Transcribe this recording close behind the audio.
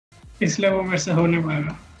इसलिए वो मेरे से हो नहीं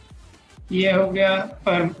पाएगा। ये हो गया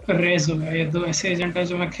और रेस हो गया, ये दो ऐसे एजेंट है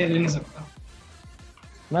जो मैं खेल ही नहीं सकता।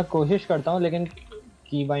 मैं कोशिश करता हूँ लेकिन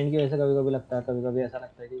की बाइंड की वजह से कभी कभी लगता है, कभी कभी ऐसा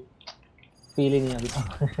लगता है कि फील ही नहीं अभी तो।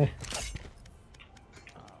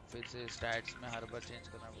 फिर से स्टैट्स में हर बार चेंज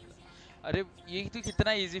करना पड़ता है। अरे ये तो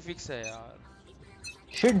कितना इजी फिक्स है यार।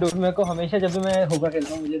 शिट डूड, मेरे को हमेशा जब भी मैं होगा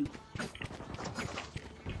खेलता हूँ मुझे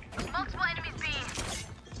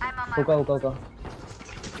होका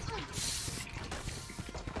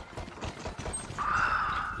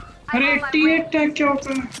अरे 88 टैग क्या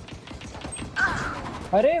होता है?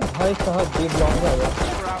 अरे भाई साहब ये ब्लॉक आ गया।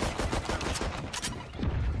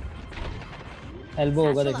 एल्बो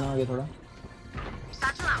होगा देखना आगे थोड़ा।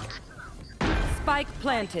 Spike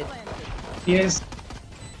planted. यस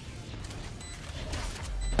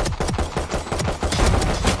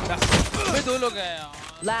अबे दो लोग हैं यार।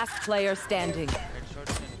 Last player standing.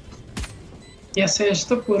 Yes yes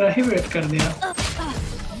तो पूरा ही वेट कर दिया।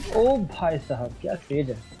 ओ भाई साहब क्या तेज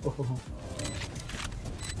है। ओहो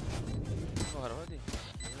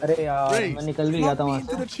अरे यार मैं निकल भी गया था वहां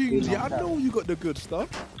से।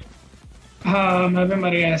 हाँ मैं भी मर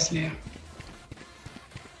गया इसलिए।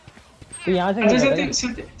 तो यहाँ से अच्छा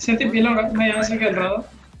सिद्धि बिलोंगा, मैं यहाँ से खेल रहा था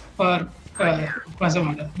और कौन सा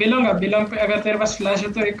मारा बिलोंगा। बिलोंग पे अगर तेरे पास फ्लैश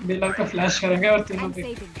है तो एक बिलोंग पे फ्लैश करेंगे और तीनों पे।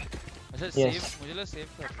 अच्छा सेव, मुझे लगा सेव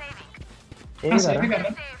कर। हाँ सेव भी कर रहा।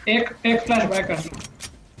 एक फ्लैश बाय कर दो,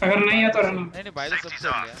 अगर नहीं है तो रहना। नहीं बाय तो सब कर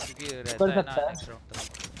लिया क्योंकि रहता कर है सकता ना है। नेक्स्ट राउंड तक।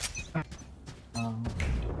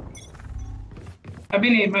 अभी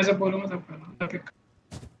नहीं, मैं जब बोलूंगा तब करना। तब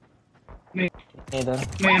नहीं इधर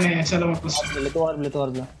नहीं चलो वापस। ले तो और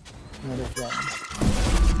मेरे से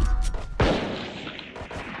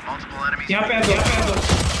यहाँ पे आ दो।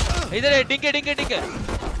 इधर है डिंके cipher drink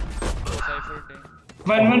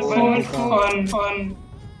 114 on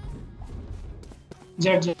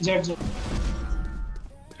jet.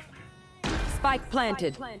 Spike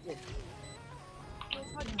planted.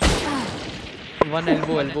 One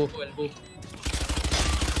elbow.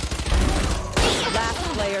 Last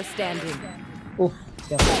player standing. उफ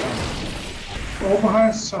क्या ओ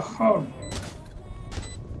भाई साहब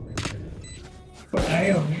पढ़ाई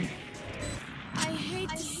हो गई। I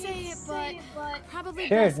hate to say it, but probably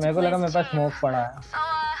shit मेरे को लगा मेरे पास स्मोक पड़ा है।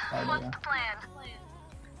 what's the plan?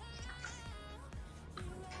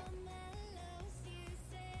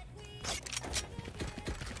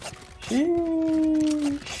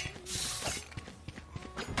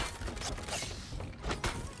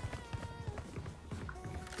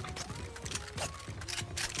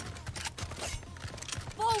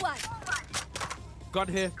 Got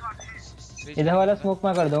here. इधर वाला स्मोक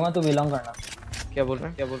मैं कर दूंगा, तू बिलोंग करना। क्या बोल रहे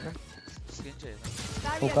हैं? स्किन चाहिए।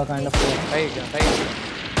 होका काइंड ऑफ राइट।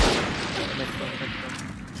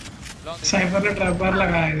 साइफर ने ट्रैप बार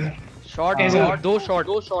लगाया इधर। दो शॉट आई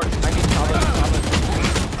मीन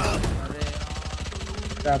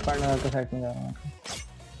ट्रैप पर लगा के साइड में जा रहा हूं।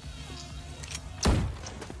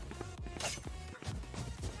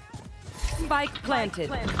 Spike planted.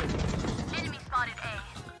 Enemy spotted A.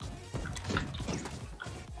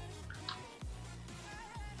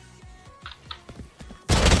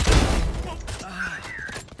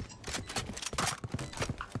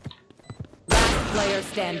 Last player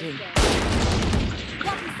standing.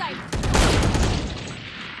 Blocking sight.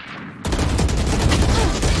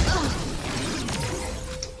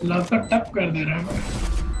 Love टप कर दे रहा है।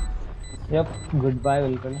 यप गुड बाय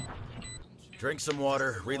बिल्कुल। Drink some water,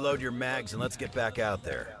 reload your mags, and let's get back out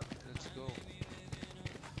there. Let's go.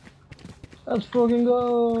 Let's fucking go.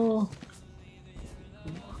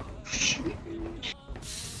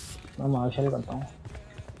 मैं martial करता हूँ।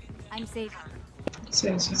 I'm safe. से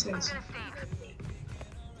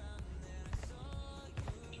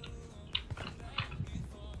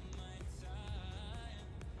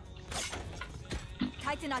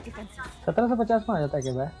Tighten our defenses. 1750 में आ जाता है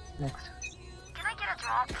क्या भाई? Next Can I get a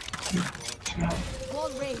drop?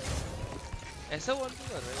 Wall raised. ऐसा वॉल क्यों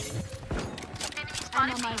कर रहे हो? I'm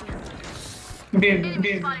on my way.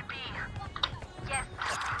 B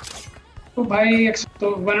O भाई तो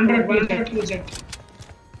 100 टू जेट।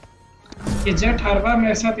 ये जेट हर बार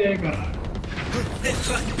मेरे साथ यही कर रहा है।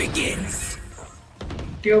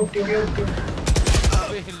 ट्यूब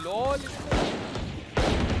अबे लॉल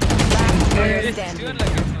Player standing.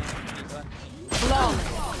 Long.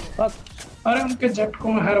 अरे उनके जेट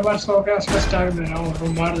को मैं हर बार 100 के आसपास टैग दे रहा हूँ, वो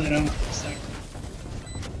मार दे रहा हूँ।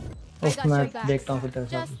 I उफ got मैं your back. देखता हूँ फिर तेरे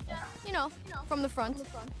साथ। Just, you know, from the front.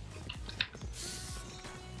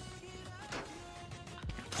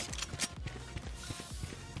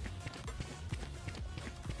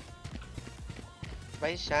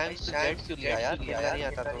 भाई शैंक जेट क्यों लिया यार, खेलना नहीं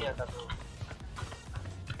आता तो।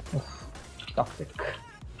 टॉक्सिक।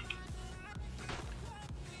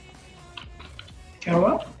 क्या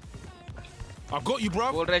हुआ? I got you, bro.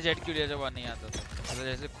 बोल रहा है जेट क्यों लिया जब नहीं आता था, मतलब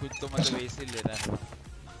जैसे खुद तो मतलब वैसे ही ले रहा है।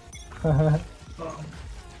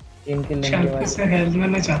 इनके लेने के शंक बाद से हेल्थ में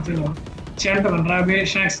नहीं चाहते लोग। चैट बन रहा है अभी,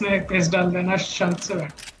 शैक्स ने एक पेस डाल देना शंक से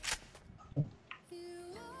बैठ।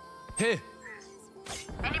 Here.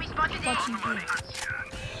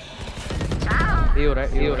 ये हो रहा है,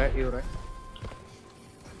 ये हो रहा है, ये हो रहा है।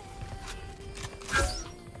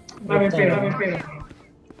 मैं पे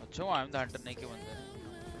अच्छा वो आई एम द हंटर नहीं के बंदे।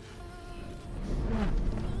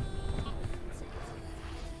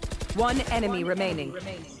 One enemy remaining.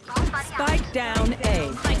 Spike down A.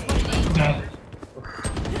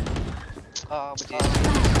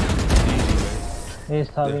 मुझे एस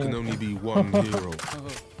था There भी can only be one hero.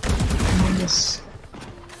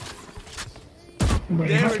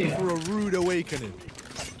 बढ़िया Ready किया। for a rude awakening.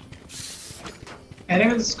 अरे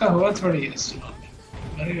उसका हुआ थोड़ी है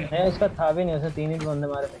बढ़िया। नहीं उसका था भी नहीं, उसे 3 ही बंदे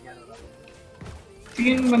मारे थे क्या होगा।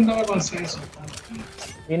 3 बंदों का कौन सा है?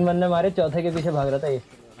 3 बंदे मारे, चौथे के पीछे भाग रहा था ये।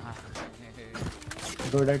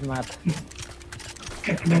 Good at math.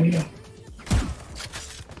 कितना दिया?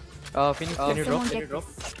 Phoenix, can you drop?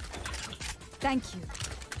 Thank you.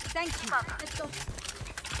 Thank you. Let's go.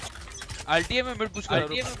 अल्टीए में मिड पुश करो,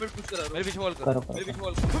 मेरे पीछे वॉल करो, मेरे पीछे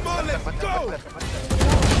वॉल करो। Come on, let's go.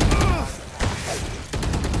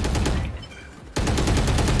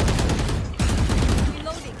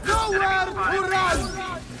 Reloading. Nowhere to run.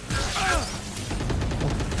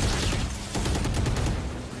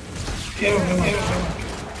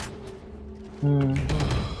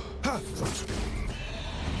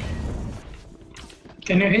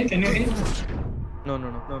 Can you hit? Can you hit? No.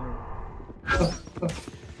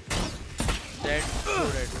 Dead, so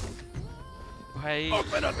dead. भाई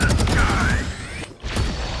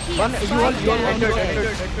One, you all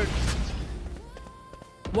entered.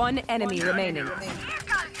 One enemy remaining.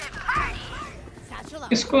 Satchel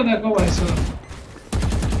out. इसको देखो वैसे।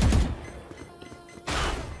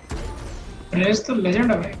 रेस तो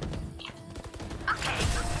लेजेंड है भाई।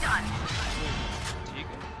 ठीक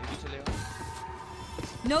है, ये भी चलेगा।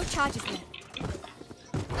 No charges left.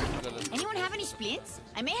 Anyone have any splints?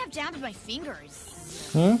 I may have jammed my fingers.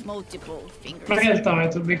 Multiple fingers. मैं खेलता हूँ,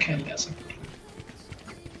 तो भी खेल ले सकते।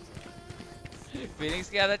 फिनिक्स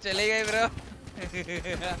की आदत चले गई ब्रो।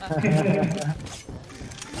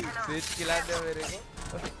 स्विच खिला दे मेरे को।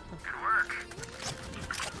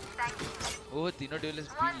 ओह तीनों dualist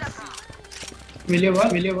BC. Will you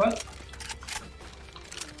what?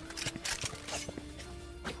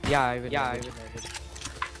 Yeah, I will.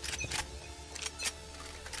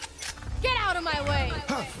 Get out of my way!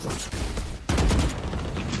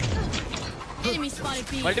 Enemy spotted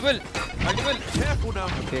B. Multiple. Careful now.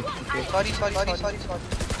 Okay. sorry.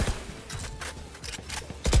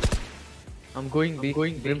 I'm going B.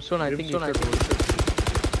 Brimstone, I think you should hold.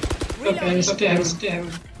 Stay.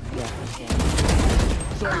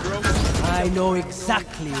 Sorry, bro. I know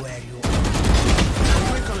exactly where you are.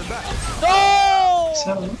 We're coming back.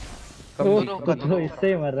 So, तो इससे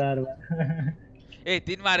ही मर रहा है हर बार। ए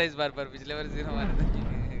 3 मारे इस बार पर, पिछले बार 0 मारे थे।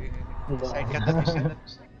 साइड का था पीछे।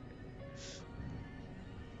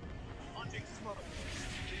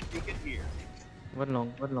 One long.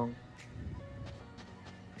 Good.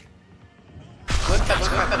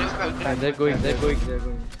 They're going.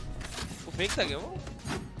 वो फेक था क्या वो?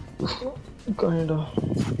 कहीं तो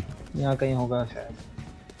यहाँ कहीं होगा शायद।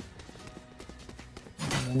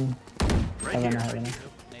 नहीं फेक नहीं।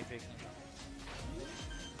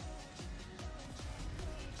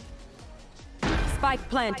 Spike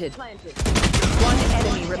planted. One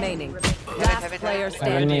enemy remaining. Last player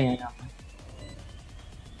standing.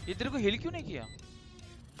 ये तेरे को हिल क्यों नहीं किया?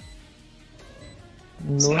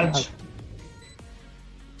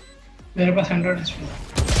 मेरे पास 100 HP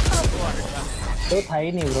तो था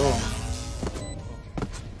ही नहीं ब्रो।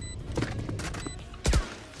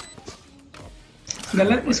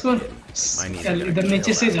 गलत इसको इधर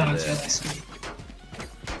नीचे से जाना चाहिए इसको।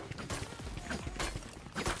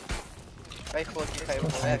 भाई 45 हो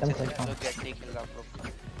गया, अच्छे से लोग गेट नहीं खेल रहा ब्रो।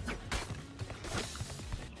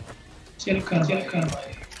 चल कर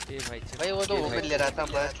ए भाई वो तो ओपन ले रहा था,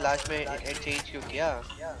 बस लास्ट में एक्सचेंज क्यों किया?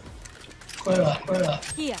 कोई बात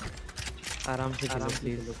Here. आराम से खेलो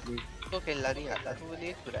प्लीज। तो खेलना नहीं आता तो वो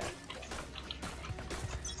नहीं पूरा है।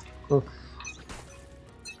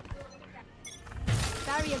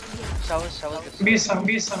 Barriers here. शावर बीस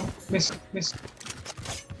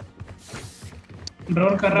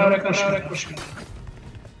ड्रोन कर रहा है कुछ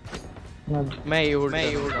मैं ये होल्ड।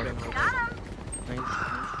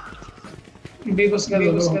 बी उसका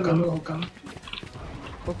दो होगा।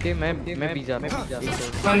 ओके मैं भी जा रहा हूं।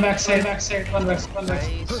 One back side one back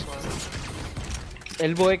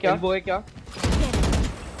elbow है क्या?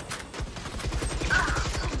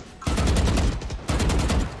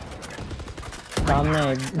 सामने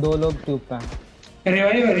दो लोग ट्यूब पे हैं।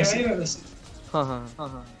 रिवाइव है वैसे। हां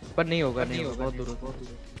पर नहीं होगा बहुत दूर है।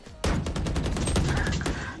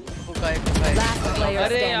 Last player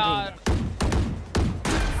अरे standing. यार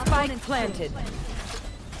Spike planted.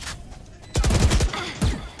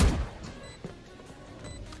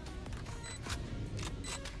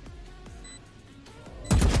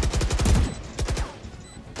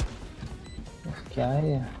 क्या है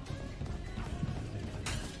ये?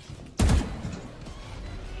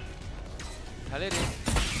 अरे रे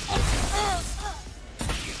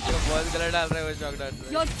जो बहुत गलत डाल रहा है वो चॉक डाल रहा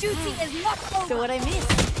है। Your duty is not over. So what I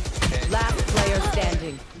missed? Last player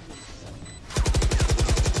standing.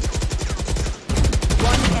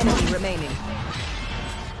 One enemy remaining.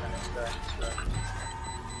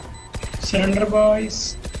 Surrender boys.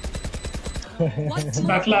 What?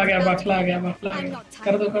 बाकला आ गया।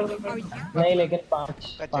 कर दो। नहीं लेकिन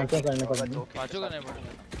पांचों करने पड़ेंगे। पांचों करने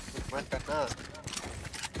पड़ेंगे। मत करना,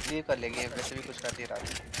 ये कर लेंगे, वैसे भी कुछ कर नहीं रहा।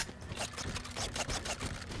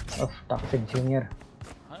 टॉक्सिक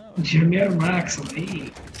जूनियर मैक्स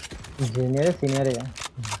भाई। जूनियर सीनियर है।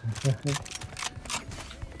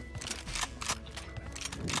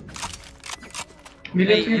 ये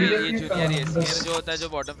जूनियर जो होता है जो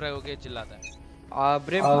बॉटम फ्रैग होके चिल्लाता है।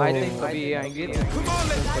 ब्रेव आई थिंक अभी ये आएंगे।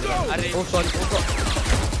 अरे ओ सॉरी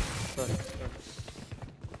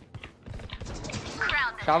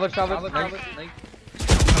शावर नहीं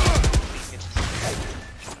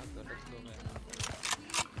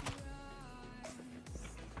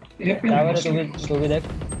टावर है तो भी देख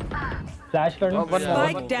फ्लैश करना।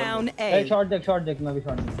 Spike down A. शॉट देख मैं भी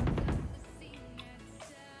शॉट देख।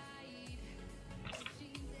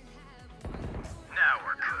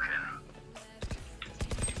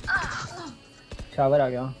 शावर आ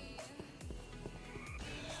गया।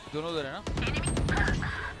 दोनों उधर है ना।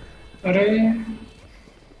 अरे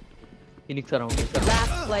Phoenix around.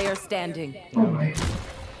 Last player standing.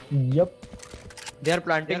 Yup they are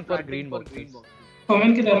planting for green box. ओमन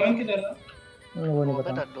किधर है? वो नहीं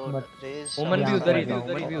पता बट ओमन भी उधर ही था।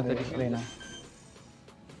 लेना।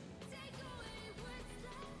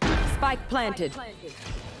 Spike planted.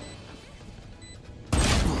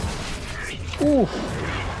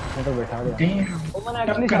 मैं तो बैठा दिया। ओमन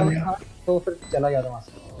एक्चुअली तो फिर चला गया था वहां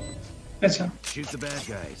से। अच्छा Shoot the bad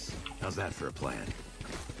guys. How's that for a plan?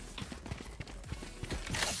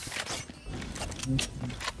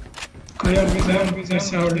 कोई और भी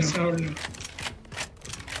जैसे और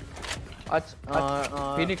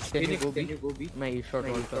Phoenix can you go B मैं ये शॉट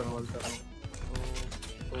होल्ड कर रहा हूं।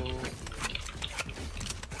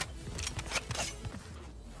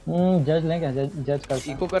 जज लें क्या? जज कर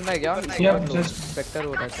इको करना है क्या? जज स्पेक्टर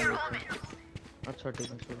हो रहा है। अच्छा ठीक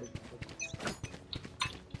है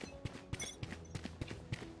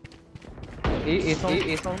ए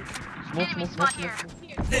साउंड स्मोक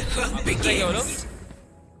क्या हो रहा है?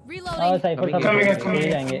 Reloading. साइफर था।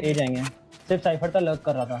 ए जाएंगे सिर्फ साइफर था लग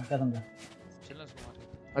कर रहा था क्या समझा? चलो उसको मार।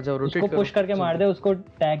 अच्छा रोटेट उसको पुश करके मार दे। उसको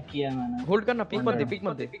टैग किया मैंने। होल्ड करना। पिक मत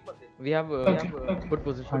दे वी हैव गुड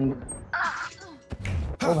पोजीशन।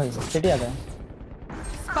 ओ भाई सिटी आ गया।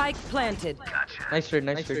 Spike planted. Nice trade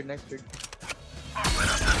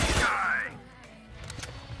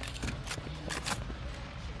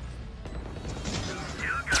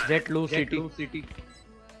jet low city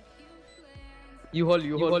you hold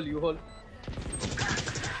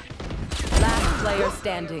Last player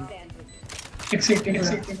standing. Exit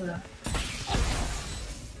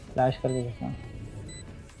flash कर दे देखना।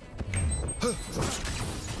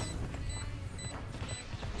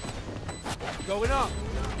 Going up.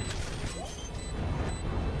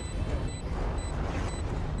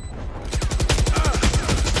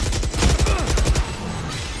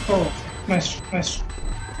 Oh nice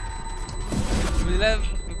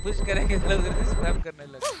push करेंगे तो लोग स्पैम करने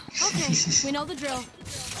लगे। Okay, we know the drill.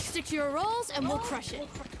 Stick to your roles and we'll crush it.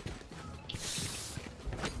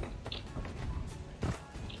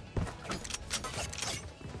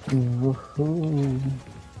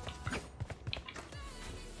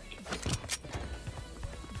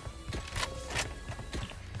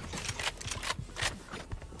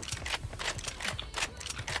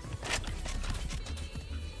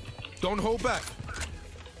 Don't hold back.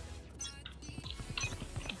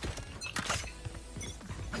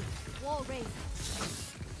 Wall raised.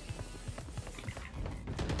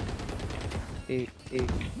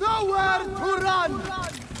 Nowhere to run.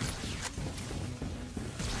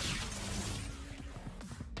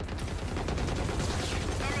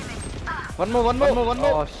 One more.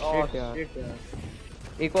 Oh shit यार.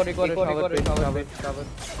 एक और shower.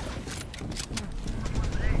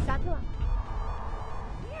 Satchel out.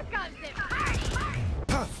 Here comes it.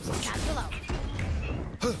 Satchel out.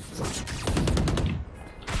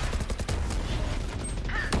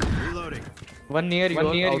 Reloading. One near you,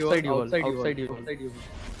 outside you.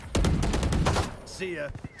 See ya.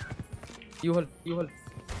 You hold.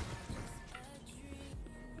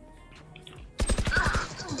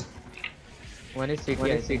 One is CT,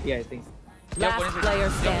 I think. Last player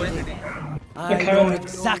standing. I know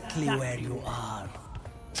exactly where you are.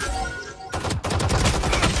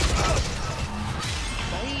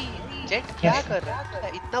 भाई jet क्या कर रहा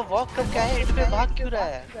है? इतना walk करके आया, and पे भाग क्यों रहा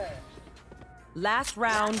है? Last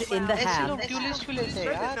round in the ऐसे half. लोग ड्यूलिस्ट भी लेते हैं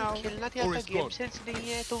यार. खेलना क्या आता, गेम सेंस नहीं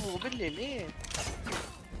है तो वो भी ले ले.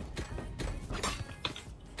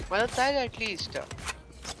 मतलब ताज एटलीस्ट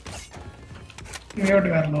म्यूट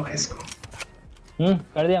कर लो इसको.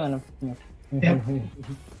 कर दिया मैंने.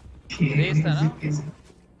 रेस था ना?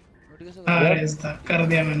 हाँ रेस था, कर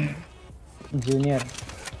दिया मैंने. Junior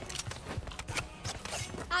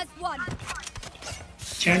As one.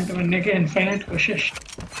 चैंट बनने की इनफाइनाइट कोशिश.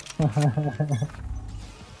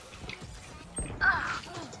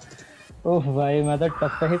 ओह भाई मैं तो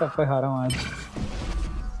टप्पे खा रहा हूँ आज.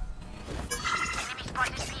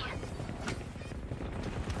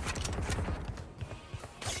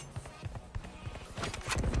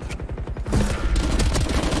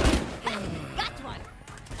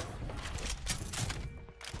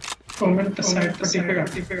 कमेंट साइड पर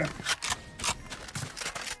टिपेगा.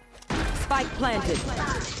 Spike planted.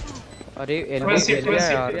 अरे एल्बो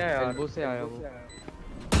से आया वो.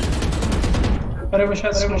 अरे वो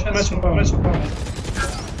शायद मैं छुपा.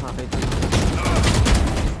 हाँ भाई.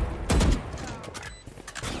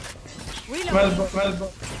 Well.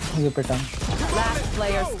 ये पिटा. Last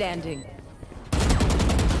player standing.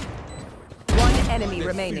 One enemy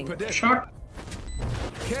remaining. Shot.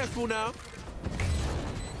 Careful now.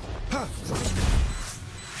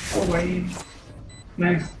 Oh भाई.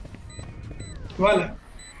 Nice. वाला.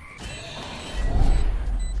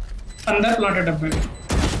 अंदर प्लांटेड डब्बे.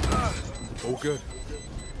 All good.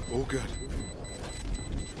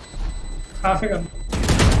 काफी कम.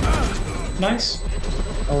 Nice.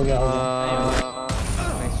 हो गया.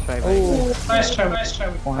 Nice try. Nice try.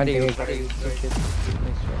 अरे Point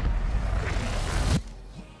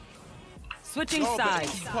Switching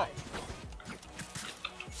sides.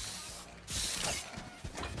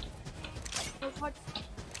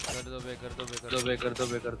 कर दो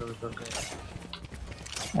बे.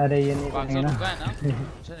 अरे ये नहीं करेंगे ना. रुका है ना?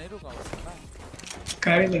 मुझे नहीं रुका हुआ.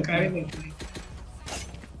 काहे ले.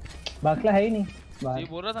 बाकला है ही नहीं. ये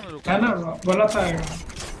बोल रहा था मैं रुका. है ना, बोला था.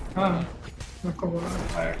 हाँ मेरे को बोला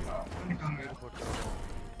था.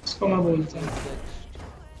 इसको मैं बोलता हूँ.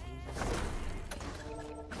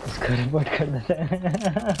 इसको रिपोर्ट कर देते हैं.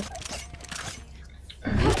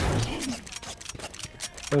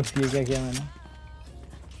 तो ये क्या किया मैंने?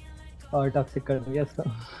 और टॉक्सिक कर दिया इसको.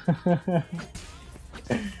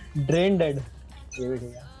 Drain dead. ये भी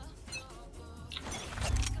ठीक है.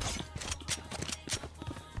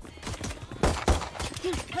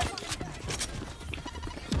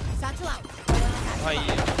 Satchel out. भाई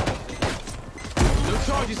ये No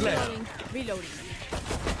charges left. Reloading.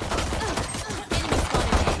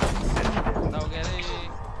 हो गया रे.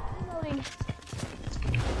 Reloading.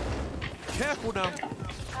 Careful now.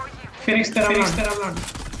 Phoenix तेरा plant.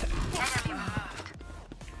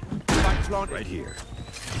 Right here.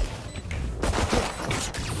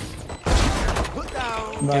 Put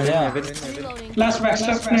down. बढ़िया. Reloading. Last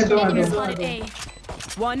backstab ने दो. Spotted A.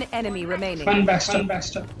 One enemy remaining. One backstab.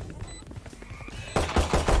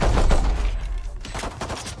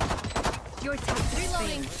 Your turn.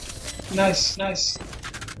 Reloading. Nice.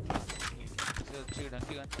 अच्छी ढंग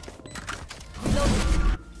की gun.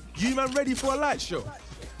 You man ready for a light show?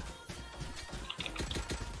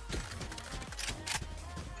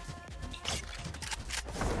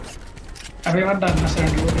 अभी मत डालना सर.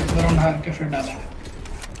 राउंड हार के फिर डालेंगे.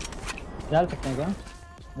 डाल सकते हैं क्या?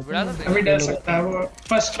 अभी डाल सकता है वो.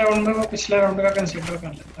 फर्स्ट राउंड में वो पिछले राउंड का कंसीडर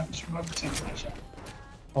कर लेता है. उसमें बहुत अच्छा.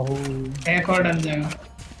 ओह एक और डल जाएगा.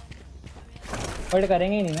 बट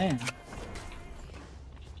करेंगे ही नहीं मैं.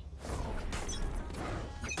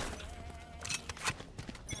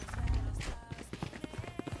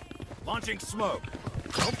 Launching smoke.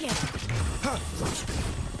 Okay.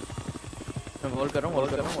 मैं होल्ड कर रहा हूँ.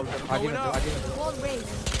 आगे Wall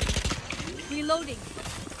raised. Reloading.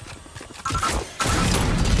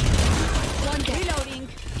 One dead. Reloading.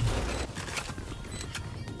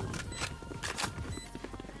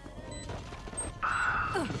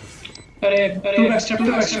 अरे 2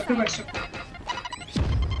 back step.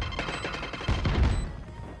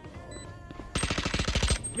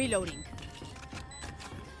 Reloading.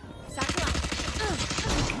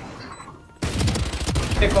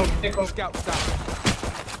 देखो Scout stop.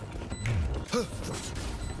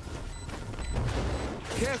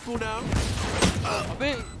 Careful now.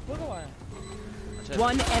 अबे वो कौन है?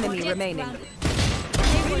 One enemy remaining.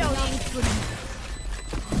 Reloading.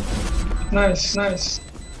 Nice.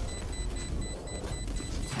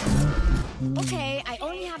 Okay, I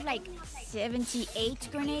only have like 78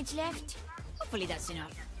 grenades left. Hopefully that's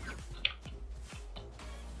enough.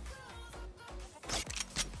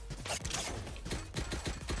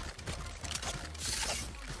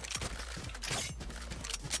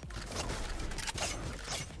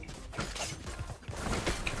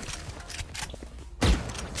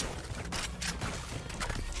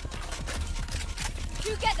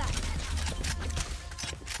 Together.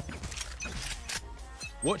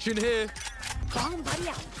 Watching here. Bomb buddy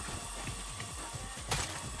out.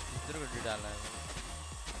 इधर गड्डी डाला है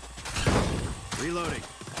Reloading.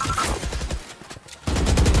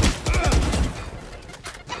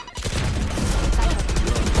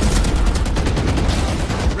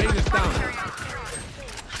 Rain is down.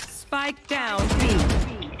 Spike down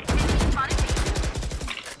B.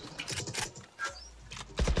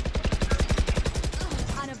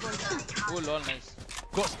 वो lol nice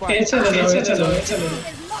Got spike. चलो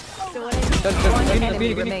One enemy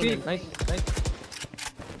remaining. Nice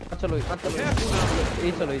चलो ये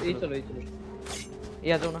चलो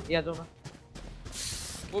ये आ जाओ ना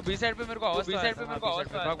वो बी साइड पे मेरे को आवाज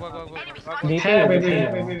भाग है baby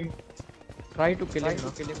try to kill him now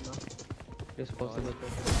if possible.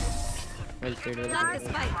 Well played. Plant the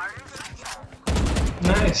spike.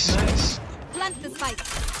 Nice. Plant the spike.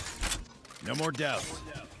 No more doubts.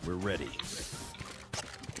 We're ready.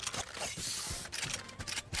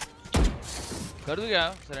 कर दूं क्या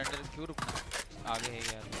सरेंडर क्यों रुकना आगे है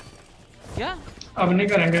यार क्या अब नहीं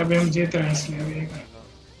करेंगे अभी हम जीत रहे हैं इसलिए अभी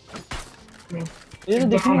ये तो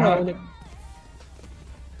दिख नहीं रहा है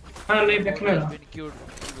हाँ नहीं देखने रहा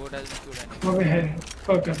वो भी है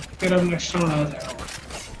ओके फिर अब नेक्स्ट राउंड आ जाएगा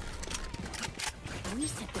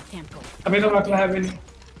Reset the tempo. अभी तो बाकला है भी नहीं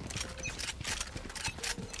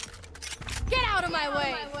Get out of my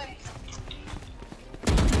way.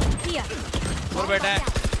 Here. और बैठा है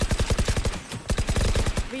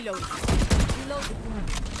Reload.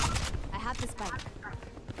 I have the spike.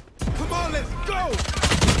 Come on, let's go.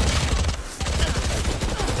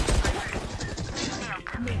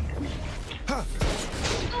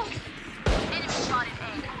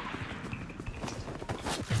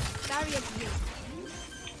 Barrier here.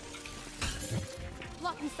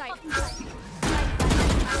 Blocking sight.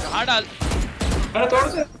 हाँ डाल अरे तोड़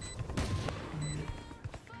दे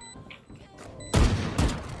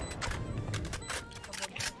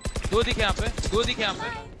दो दिखे यहाँ पे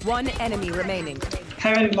One enemy remaining.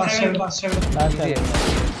 heaven last seven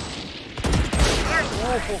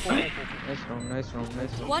Nice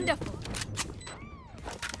round. Wonderful.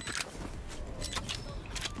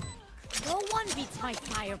 No one beats my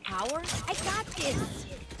firepower. I got this.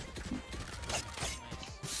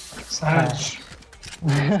 Saj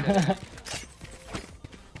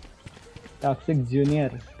toxic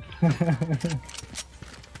junior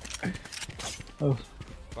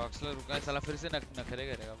बॉक्सलर रुका है साला फिर से नखरे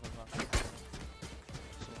करेगा फिर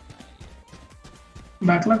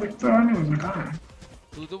बाकला दिखता नहीं मुझे कहाँ है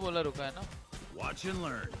तू तो बोला रुका है ना Watch and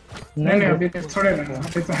learn. नहीं अभी थोड़े लगा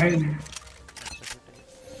अभी तो है ही नहीं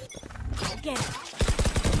Okay.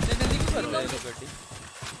 नहीं कर रहा है गड्डी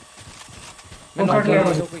मैं नॉक कर रहा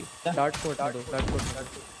हूं डार्ट शॉट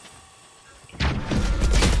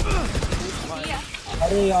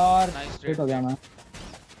अरे यार हिट हो गया मैं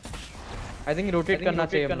आई थिंक रोटेट करना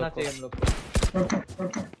चाहिए हम लोग को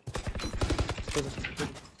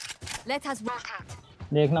Let us rotate.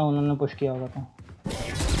 देखना उन्होंने पुश किया होगा तो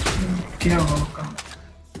क्या होगा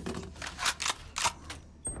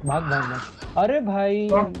भाग अरे भाई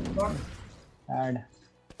ऐड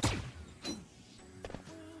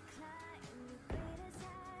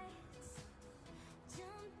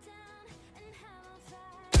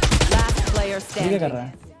Last player ये क्या standing. कर रहा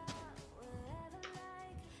है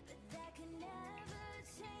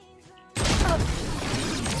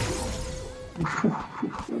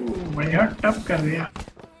बढ़िया टप कर दिया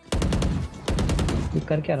ये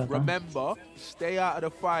कर क्या रहा था Remember, stay out of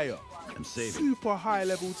the fire. I'm saving. Super high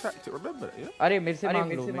level tactic. Remember that, yeah? अरे मेरे से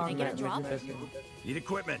मांग लो I get a drop? Need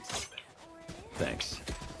equipment. Thanks.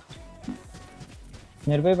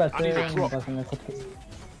 मेरे पे पैसे I need a मेरे drop. पास है, मैं खुद के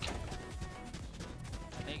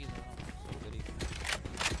नहीं किसी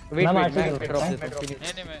वेट मैं वेट मार मैं ड्रॉप देता हूं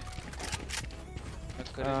नहीं मैं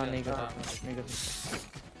नहीं कर सकता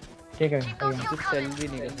ठीक है कुछ सेल भी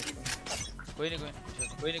नहीं कर सकता कोई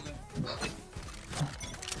नहीं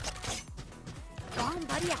Bomb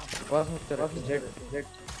buddy out. बस तेरा जेट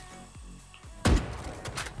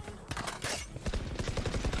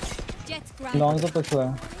Jets ground. लॉन्ग तो पुश हुआ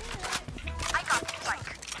है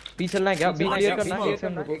बी चलना है क्या बी क्लियर करना है एक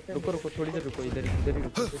सेकंड रुको थोड़ी देर रुको इधर ही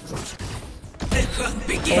रुको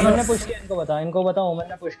ओमन ने पुश किया इनको बता ओमन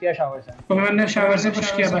ने पुश किया शावर से ओमन ने शावर से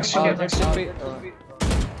पुश किया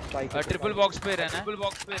बैक ट्रिपल बॉक्स पे रहना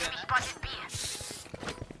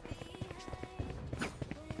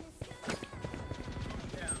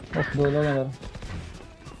बस दो लोग इधर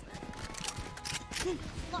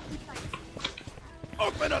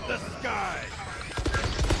Open up the sky.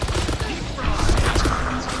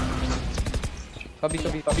 कभी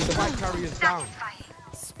Spike carriers down.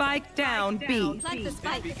 Spike down B. Plant the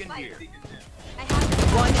spike.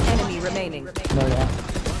 One enemy remaining.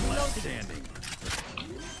 Standing.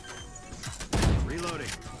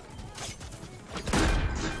 Reloading.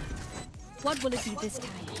 What will it be this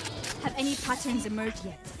time? Have any patterns emerged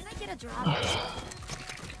yet? Can I get a drop?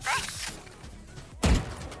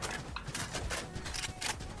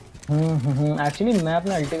 Actually मैं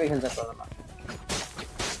अपना अल्टी पे खेल सकता था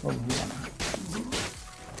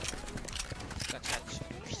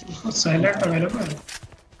silent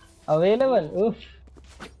available उफ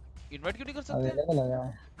invite क्यों नहीं कर सकते अवेलेबल हो गया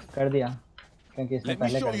कर दिया क्योंकि इसने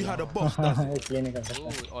पहले कर दिया इसलिए नहीं कर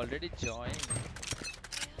सकता ऑलरेडी जॉइन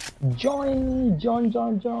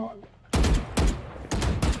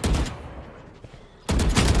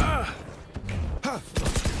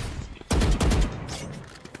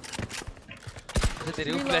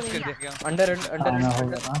तेरे को फ्लैश कर दिया क्या अंडर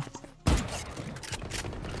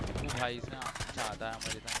भाई इसने चाहता है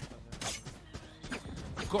हमारे साथ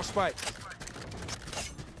Got spike.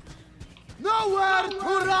 Nowhere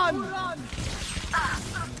to run.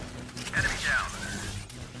 Enemy down.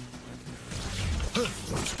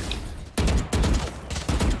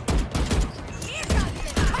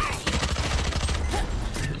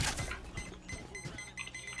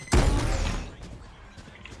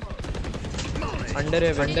 Under है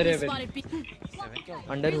Spotted B.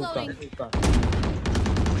 Under हुका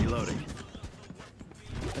Reloading.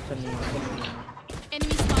 अच्छा नहीं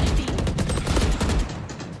Enemy spotted B.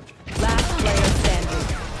 Last player standing.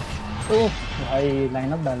 ओह भाई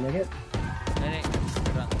लाइनअप डाल लेंगे नहीं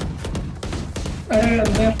अरे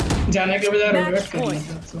अंदर जाने के बजाय रोटेट कर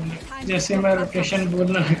लिया जैसे मैं रोटेशन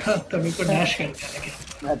बोलना लगा तभी को डैश कर दिया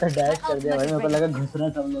लेकिन मैं तो डैश कर दिया भाई मेरे को लगा घुसना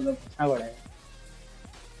सब लोग पूछना पड़ेगा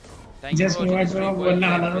Thank you Just for move watching it, this video. बोलना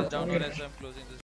हालात Down or as I'm closing this